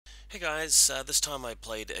Hey guys, this time I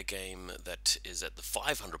played a game that is at the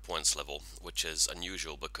 500 points level, which is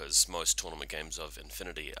unusual because most tournament games of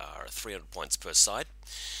Infinity are 300 points per side.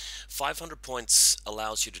 500 points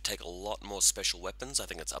allows you to take a lot more special weapons. I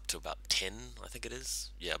think it's up to about 10, I think it is.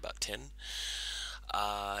 Yeah, about 10.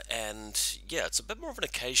 And yeah, it's a bit more of an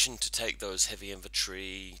occasion to take those heavy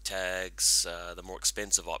infantry tags, the more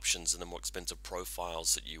expensive options, and the more expensive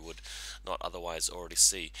profiles that you would not otherwise already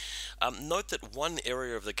see. Note that one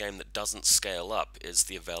area of the game that doesn't scale up is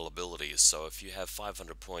the availability. So if you have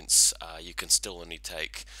 500 points, you can still only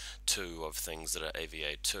take two of things that are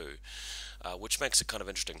AVA 2. Which makes it kind of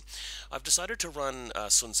interesting. I've decided to run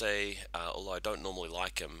Sunze, although I don't normally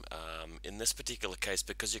like him. In this particular case,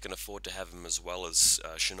 because you can afford to have him as well as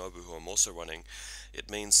Shinobu, who I'm also running, it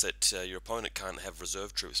means that your opponent can't have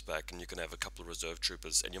reserve troops back, and you can have a couple of reserve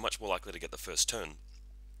troopers, and you're much more likely to get the first turn.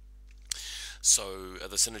 So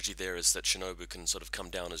the synergy there is that Shinobu can sort of come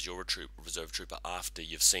down as your reserve trooper after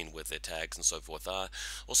you've seen where their tags and so forth are.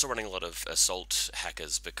 Also running a lot of assault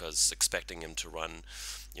hackers because expecting him to run,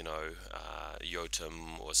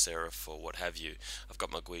 Yotam or Seraph or what have you. I've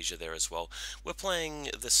got Maguija there as well. We're playing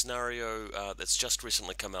the scenario that's just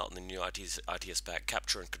recently come out in the new RTS pack,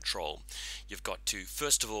 Capture and Control. You've got to,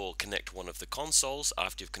 first of all, connect one of the consoles.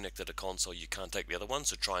 After you've connected a console, you can't take the other one,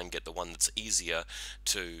 so try and get the one that's easier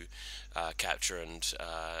to capture and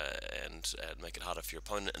make it harder for your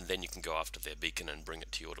opponent, and then you can go after their beacon and bring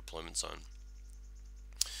it to your deployment zone.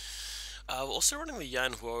 We're also running the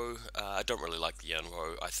Yanhuo. I don't really like the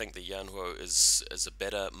Yanhuo. I think the Yanhuo is a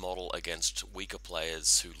better model against weaker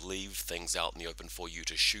players who leave things out in the open for you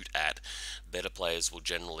to shoot at. Better players will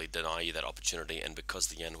generally deny you that opportunity, and because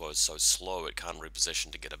the Yanhuo is so slow, it can't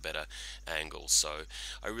reposition to get a better angle. So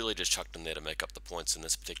I really just chucked in there to make up the points in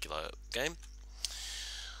this particular game.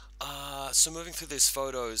 So moving through these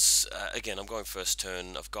photos, again, I'm going first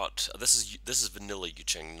turn. I've got this is vanilla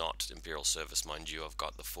YuJing, not Imperial Service, mind you. I've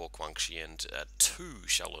got the 4 Guangxi and 2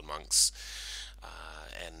 Shaolin monks,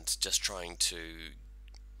 and just trying to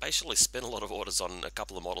basically spin a lot of orders on a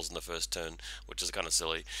couple of models in the first turn, which is kind of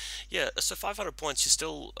silly. Yeah, so 500 points, you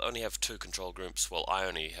still only have 2 control groups. Well, I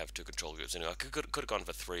only have 2 control groups. Anyway, I could have gone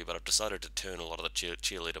for 3, but I've decided to turn a lot of the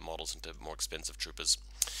cheerleader models into more expensive troopers.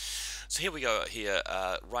 So here we go here,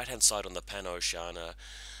 right-hand side on the PanOceania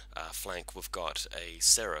flank, we've got a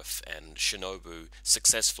Seraph, and Shinobu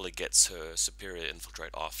successfully gets her superior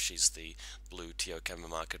infiltrate off. She's the blue TO camera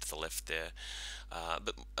marker to the left there.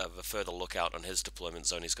 But of a further look out on his deployment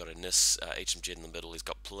zone, he's got a NIS HMG in the middle. He's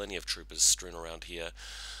got plenty of troopers strewn around here,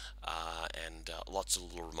 and lots of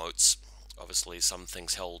little remotes. Obviously, some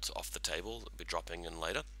things held off the table, that'll be dropping in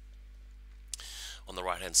later. On the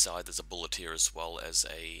right hand side there's a bulleteer as well as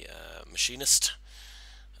a machinist.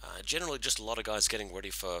 Generally just a lot of guys getting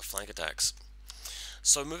ready for flank attacks.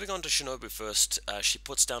 So moving on to Shinobu first, she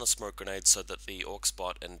puts down a smoke grenade so that the Orc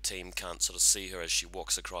bot and team can't sort of see her as she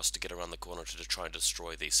walks across to get around the corner to try and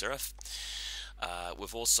destroy the Seraph.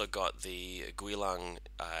 We've also got the Guilang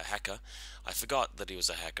hacker. I forgot that he was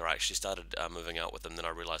a hacker. I actually started moving out with him, then I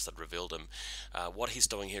realized I'd revealed him. What he's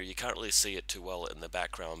doing here, you can't really see it too well in the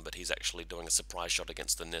background, but he's actually doing a surprise shot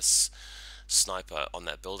against the NIS sniper on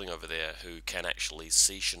that building over there, who can actually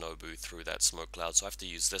see Shinobu through that smoke cloud. So I have to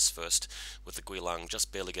use this first with the Guilang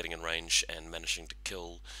just barely getting in range and managing to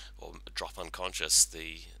kill or drop unconscious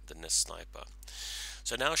the NIS sniper.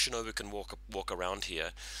 So now Shinobu can walk around here.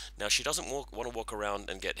 Now she doesn't want to walk around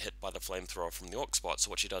and get hit by the flamethrower from the Orc spot, so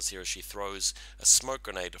what she does here is she throws a smoke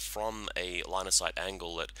grenade from a line of sight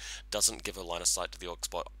angle that doesn't give her line of sight to the Orc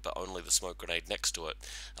spot, but only the smoke grenade next to it,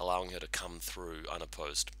 allowing her to come through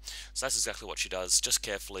unopposed. So that's exactly what she does, just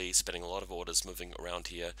carefully spinning a lot of orders, moving around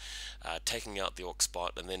here, taking out the Orc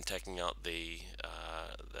spot, and then taking out the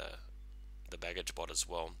baggage bot as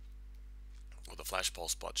well, or the flash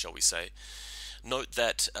pulse bot, shall we say. Note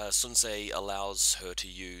that Sunse allows her to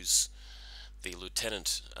use the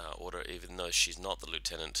lieutenant order, even though she's not the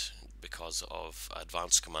lieutenant, because of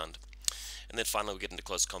advanced command. And then finally we get into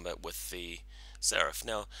close combat with the Seraph.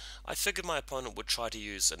 Now, I figured my opponent would try to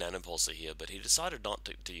use a nanopulsar here, but he decided not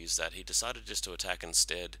to use that. He decided just to attack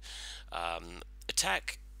instead.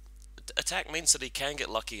 Attack means that he can get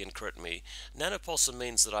lucky and crit me. Nanopulsar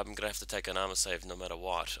means that I'm going to have to take an armor save no matter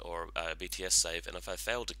what, or a BTS save, and if I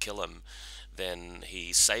fail to kill him, then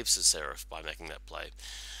he saves his Seraph by making that play.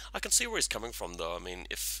 I can see where he's coming from though. I mean,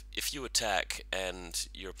 if you attack and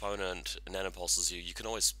your opponent nanopulses you, you can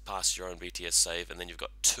always pass your own BTS save, and then you've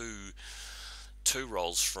got two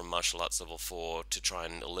rolls from martial arts level 4 to try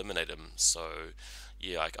and eliminate him. So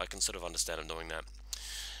yeah, I can sort of understand him doing that.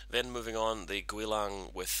 Then moving on, the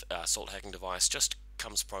Guilang with assault hacking device just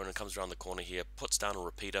comes prone and comes around the corner here, puts down a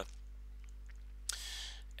repeater,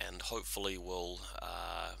 and hopefully will,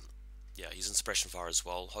 yeah, he's in suppression fire as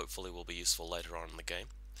well, hopefully will be useful later on in the game.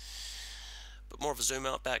 But more of a zoom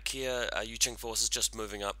out back here, YuJing forces just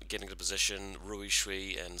moving up, getting to position, Rui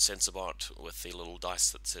Shui and Sensorbot with the little dice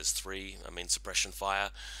that says 3, suppression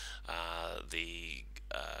fire, the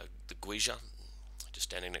Guija, just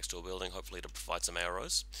standing next to a building, hopefully to provide some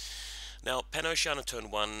arrows. Now, PanOceania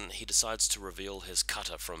turn 1, he decides to reveal his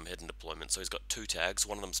cutter from hidden deployment. So he's got 2 tags,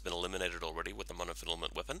 one of them's been eliminated already with the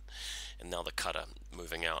monofilament weapon, and now the cutter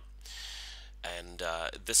moving out. And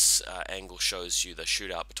this angle shows you the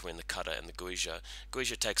shootout between the cutter and the Guija.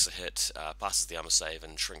 Guija takes a hit, passes the armor save,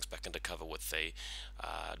 and shrinks back into cover with a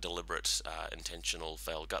deliberate, intentional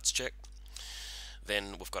failed guts check.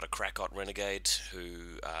 Then we've got a Krakot Renegade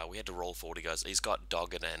who we had to roll for what he goes. He's got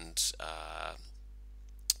Dogged and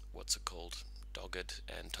what's it called? Dogged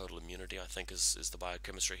and Total Immunity, I think, is the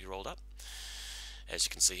biochemistry he rolled up. As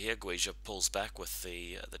you can see here, Guija pulls back with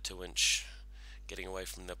the 2-inch getting away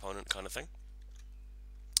from the opponent kind of thing.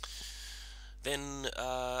 Then,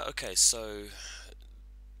 okay, so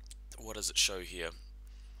what does it show here?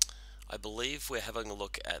 I believe we're having a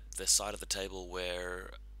look at the side of the table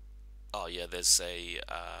where, oh yeah, there's a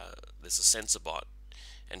Sensorbot,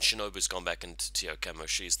 and Shinobu's gone back into Tio Camo.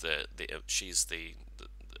 She's the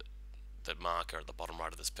marker at the bottom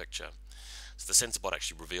right of this picture. So the Sensorbot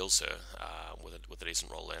actually reveals her with a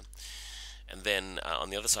decent roll there. And then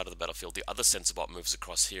on the other side of the battlefield, the other Sensorbot moves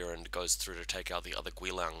across here and goes through to take out the other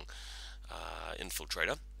Guilang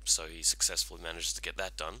infiltrator. So he successfully manages to get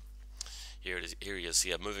that done. Here he is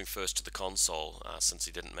here, moving first to the console since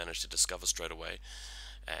he didn't manage to discover straight away.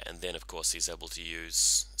 And then, of course, he's able to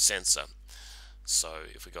use sensor. So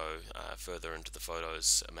if we go further into the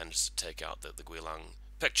photos, manages to take out the Guilang,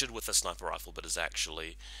 pictured with a sniper rifle, but is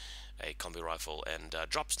actually a combi rifle, and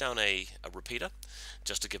drops down a repeater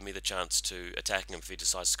just to give me the chance to attack him if he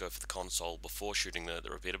decides to go for the console before shooting the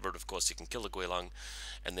repeater. But of course he can kill the Guilang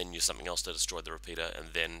and then use something else to destroy the repeater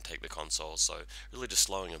and then take the console, so really just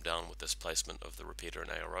slowing him down with this placement of the repeater and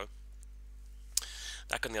ARO.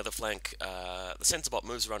 Back on the other flank, the Sensorbot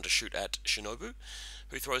moves around to shoot at Shinobu,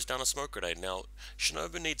 who throws down a smoke grenade. Now,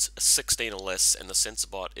 Shinobu needs 16 or less, and the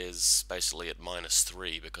Sensorbot is basically at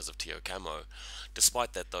 -3 because of Tio Camo.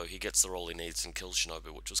 Despite that, though, he gets the roll he needs and kills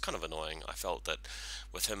Shinobu, which was kind of annoying. I felt that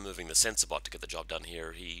with him moving the Sensorbot to get the job done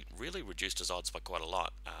here, he really reduced his odds by quite a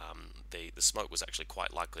lot. The smoke was actually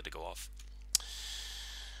quite likely to go off.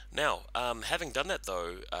 Now, having done that,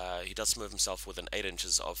 though, he does move himself within 8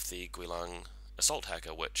 inches of the Guilang Assault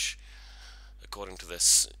Hacker, which, according to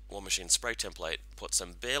this War Machine spray template, puts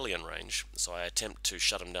him barely in range. So I attempt to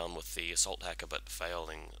shut him down with the Assault Hacker, but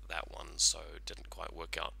failing that one, so it didn't quite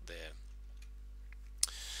work out there.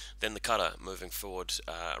 Then the cutter moving forward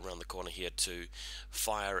around the corner here to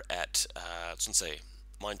fire at Sunsei.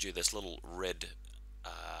 Mind you, this little red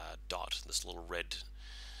dot, this little red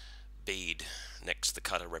bead next to the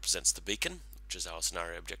cutter represents the beacon, which is our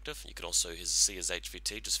scenario objective. You can also see his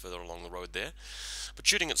HVT just further along the road there. But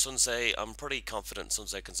shooting at Sunsei, I'm pretty confident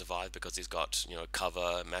Sunsei can survive because he's got, you know,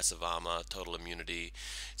 cover, massive armor, total immunity.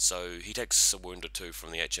 So he takes a wound or two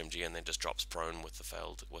from the HMG and then just drops prone with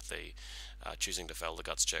the choosing to fail the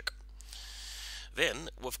guts check. Then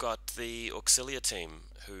we've got the Auxilia team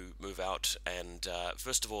who move out, and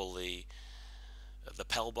first of all the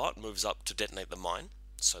Palbot moves up to detonate the mine.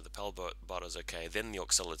 So the Palbot is okay. Then the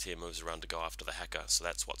Auxilia team moves around to go after the hacker. So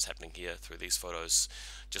that's what's happening here through these photos,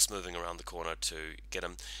 just moving around the corner to get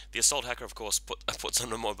him. The assault hacker, of course, puts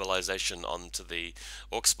an immobilization onto the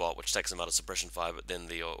Auxbot, which takes him out of suppression fire, but then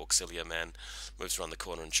the Auxilia man moves around the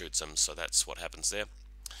corner and shoots him. So that's what happens there.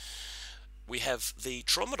 We have the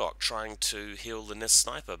Traumadoc trying to heal the Nest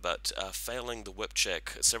Sniper, but failing the whip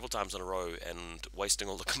check several times in a row and wasting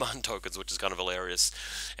all the command tokens, which is kind of hilarious,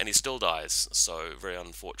 and he still dies, so very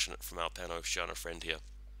unfortunate from our PanOceania friend here.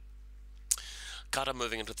 Cutter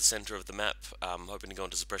moving into the center of the map, hoping to go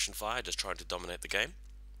into suppression fire, just trying to dominate the game.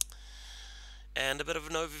 And a bit of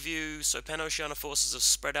an overview. So PanOceania forces have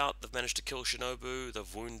spread out, they've managed to kill Shinobu,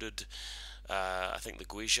 they've wounded, I think the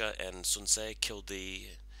Guija and Sunsei, killed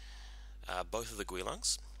both of the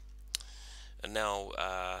Guilangs. And now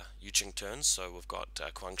YuJing turns, so we've got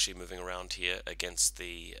Guangxi moving around here against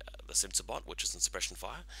the Sensorbot, which is in suppression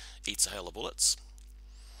fire, eats a hail of bullets.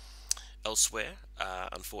 Elsewhere,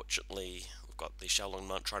 unfortunately, we've got the Shaolin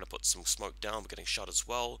Monk trying to put some smoke down, we're getting shot as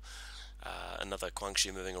well. Another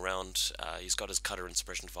Guangxi moving around, he's got his cutter in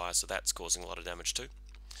suppression fire, so that's causing a lot of damage too.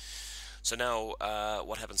 So now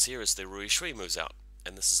what happens here is the Rui Shui moves out,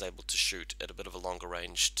 and this is able to shoot at a bit of a longer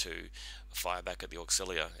range to fire back at the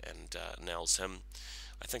Auxilia and nails him.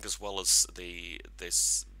 I think, as well as the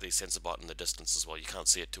sensor bot in the distance as well. You can't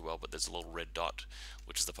see it too well, but there's a little red dot,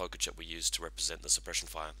 which is the poker chip we use to represent the suppression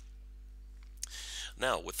fire.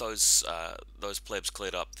 Now, with those plebs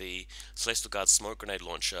cleared up, the Celestial Guard smoke grenade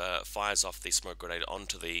launcher fires off the smoke grenade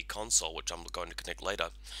onto the console, which I'm going to connect later.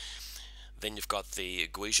 Then you've got the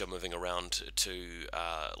Guija moving around to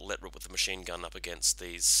let rip with the machine gun up against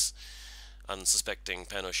these unsuspecting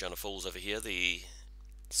PanOceania fools over here, the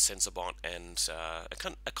sensor bot and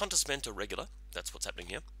a Contesmento regular. That's what's happening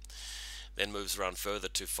here. Then moves around further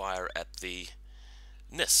to fire at the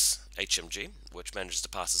NIS HMG, which manages to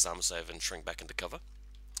pass his armor save and shrink back into cover.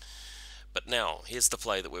 But now, here's the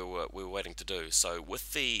play that we were waiting to do. So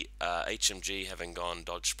with the HMG having gone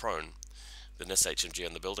dodged prone, the NIS HMG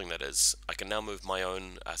in the building that is, I can now move my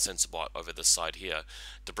own sensor bot over this side here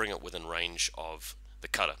to bring it within range of the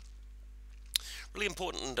cutter. Really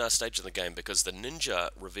important stage in the game, because the Ninja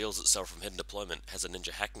reveals itself from hidden deployment, has a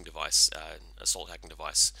Ninja hacking device, assault hacking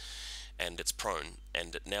device, and it's prone,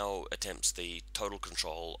 and it now attempts the total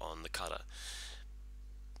control on the cutter.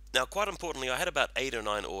 Now, quite importantly, I had about 8 or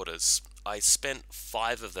 9 orders. I spent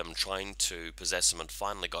 5 of them trying to possess him and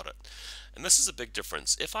finally got it. And this is a big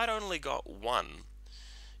difference. If I'd only got 1,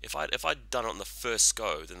 if I'd done it on the first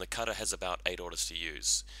go, then the cutter has about 8 orders to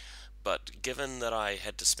use. But given that I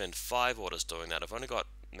had to spend 5 orders doing that, I've only got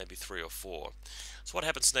maybe 3 or 4. So what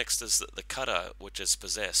happens next is that the cutter, which is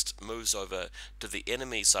possessed, moves over to the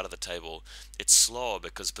enemy side of the table. It's slower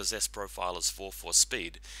because possessed profile is 4/4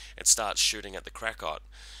 speed, and starts shooting at the Krakot.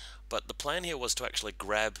 But the plan here was to actually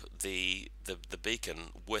grab the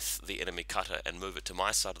beacon with the enemy cutter and move it to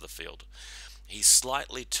my side of the field. He's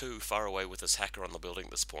slightly too far away with his hacker on the building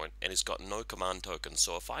at this point, and he's got no command token.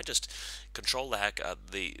 So if I just control the hacker,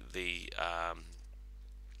 the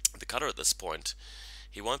cutter at this point,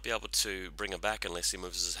 he won't be able to bring him back unless he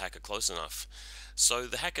moves his hacker close enough. So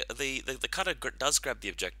the cutter does grab the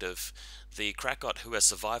objective. The Krakot, who has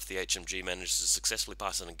survived the HMG, manages to successfully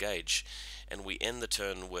pass and engage, and we end the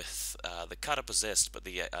turn with the cutter possessed, but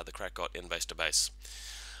the Krakot in base to base.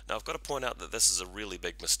 Now, I've got to point out that this is a really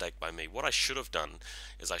big mistake by me. What I should have done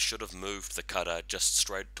is I should have moved the cutter just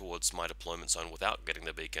straight towards my deployment zone without getting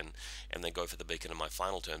the beacon, and then go for the beacon in my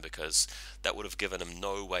final turn, because that would have given him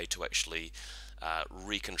no way to actually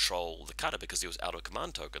recontrol the cutter, because he was out of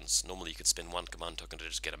command tokens. Normally you could spend 1 command token to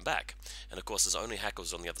just get him back, and of course his only hacker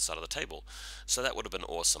was on the other side of the table, so that would have been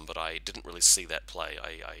awesome, but I didn't really see that play.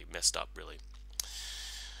 I messed up, really.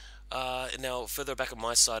 Now, further back on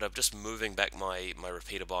my side, I'm just moving back my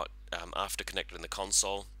repeater bot after connecting the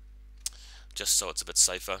console, just so it's a bit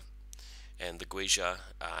safer, and the Guija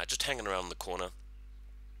just hanging around the corner,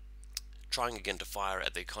 trying again to fire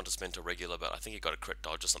at the Contesmento regular, but I think he got a crit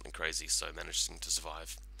dodge or something crazy, so managing to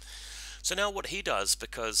survive. So now what he does,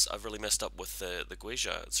 because I've really messed up with the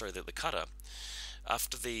Guija, sorry, the cutter,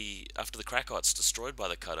 after the Krakot's destroyed by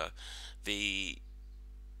the cutter, the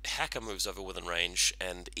hacker moves over within range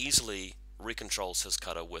and easily recontrols his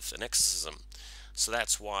cutter with an exorcism. So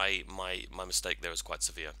that's why my mistake there is quite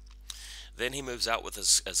severe. Then he moves out with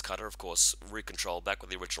his cutter, of course, recontrol back with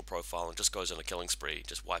the original profile, and just goes on a killing spree,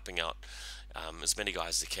 just wiping out as many guys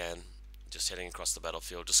as he can, just heading across the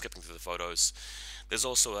battlefield, just skipping through the photos. There's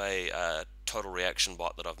also a total reaction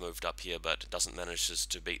bot that I've moved up here, but doesn't manage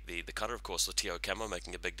to beat the cutter. Of course, the TO camo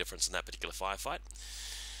making a big difference in that particular firefight.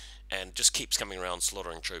 And just keeps coming around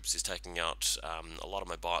slaughtering troops. He's taking out a lot of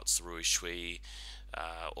my bots, the Rui Shui,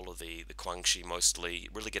 all of the Guangxi mostly,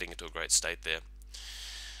 really getting into a great state there.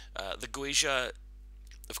 The Guija,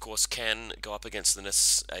 of course, can go up against the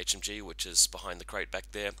NIS HMG, which is behind the crate back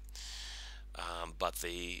there. But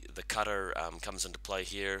the cutter comes into play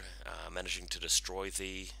here, managing to destroy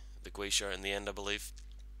the Guija in the end, I believe.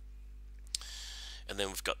 And then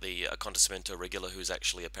we've got the Contesmento regular, who's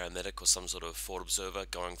actually a paramedic or some sort of forward observer,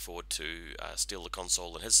 going forward to steal the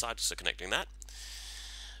console on his side, so connecting that.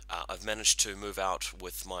 I've managed to move out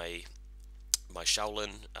with my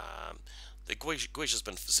Shaolin. The Guija's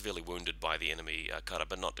been severely wounded by the enemy cutter,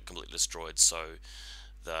 but not completely destroyed, so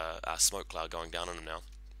the smoke cloud going down on him now.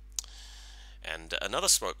 And another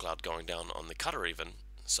smoke cloud going down on the cutter even,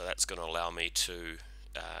 so that's going to allow me to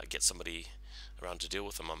get somebody around to deal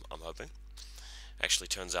with him, I'm hoping. Actually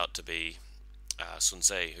turns out to be Sun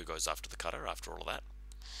Tse who goes after the cutter after all of that.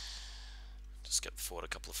 Just get forward a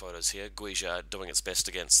couple of photos here. Guija doing its best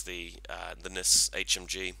against the NIS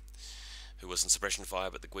HMG, who was in suppression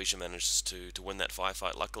fire, but the Guija manages to win that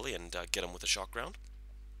firefight luckily and get him with a shock round.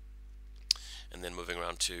 And then moving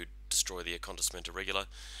around to destroy the Contesmento regular.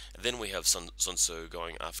 And then we have Sun Tzu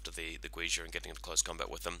going after the Guija and getting into close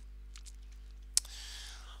combat with him.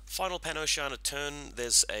 Final PanOceania turn,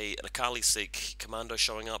 there's an Akali Seek commando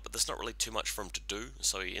showing up, but there's not really too much for him to do,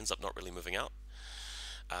 so he ends up not really moving out.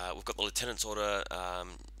 We've got the Lieutenant's Order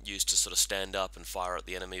used to sort of stand up and fire at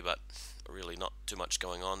the enemy, but really not too much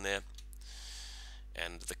going on there.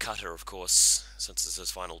 And the Cutter, of course, since it's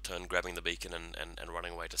his final turn, grabbing the beacon and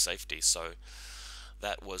running away to safety. So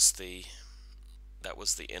that was the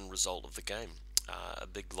end result of the game. A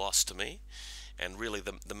big loss to me, and really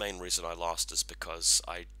the main reason I lost is because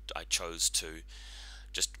I chose to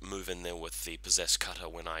just move in there with the possessed Cutter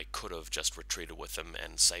when I could have just retreated with him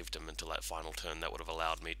and saved him until that final turn. That would have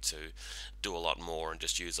allowed me to do a lot more and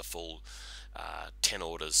just use a full 10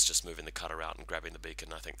 orders, just moving the Cutter out and grabbing the beacon.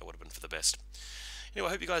 I think that would have been for the best. Anyway,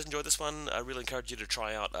 I hope you guys enjoyed this one. I really encourage you to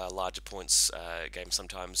try out larger points games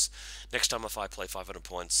sometimes. Next time if I play 500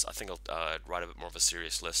 points, I think I'll write a bit more of a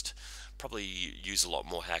serious list. Probably use a lot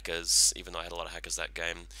more hackers, even though I had a lot of hackers that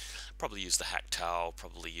game. Probably use the Hack Tau,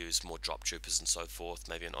 probably use more drop troopers and so forth,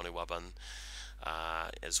 maybe an Oniwaban,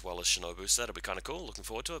 as well as Shinobu. So that'll be kind of cool, looking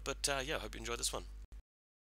forward to it. But yeah, I hope you enjoyed this one.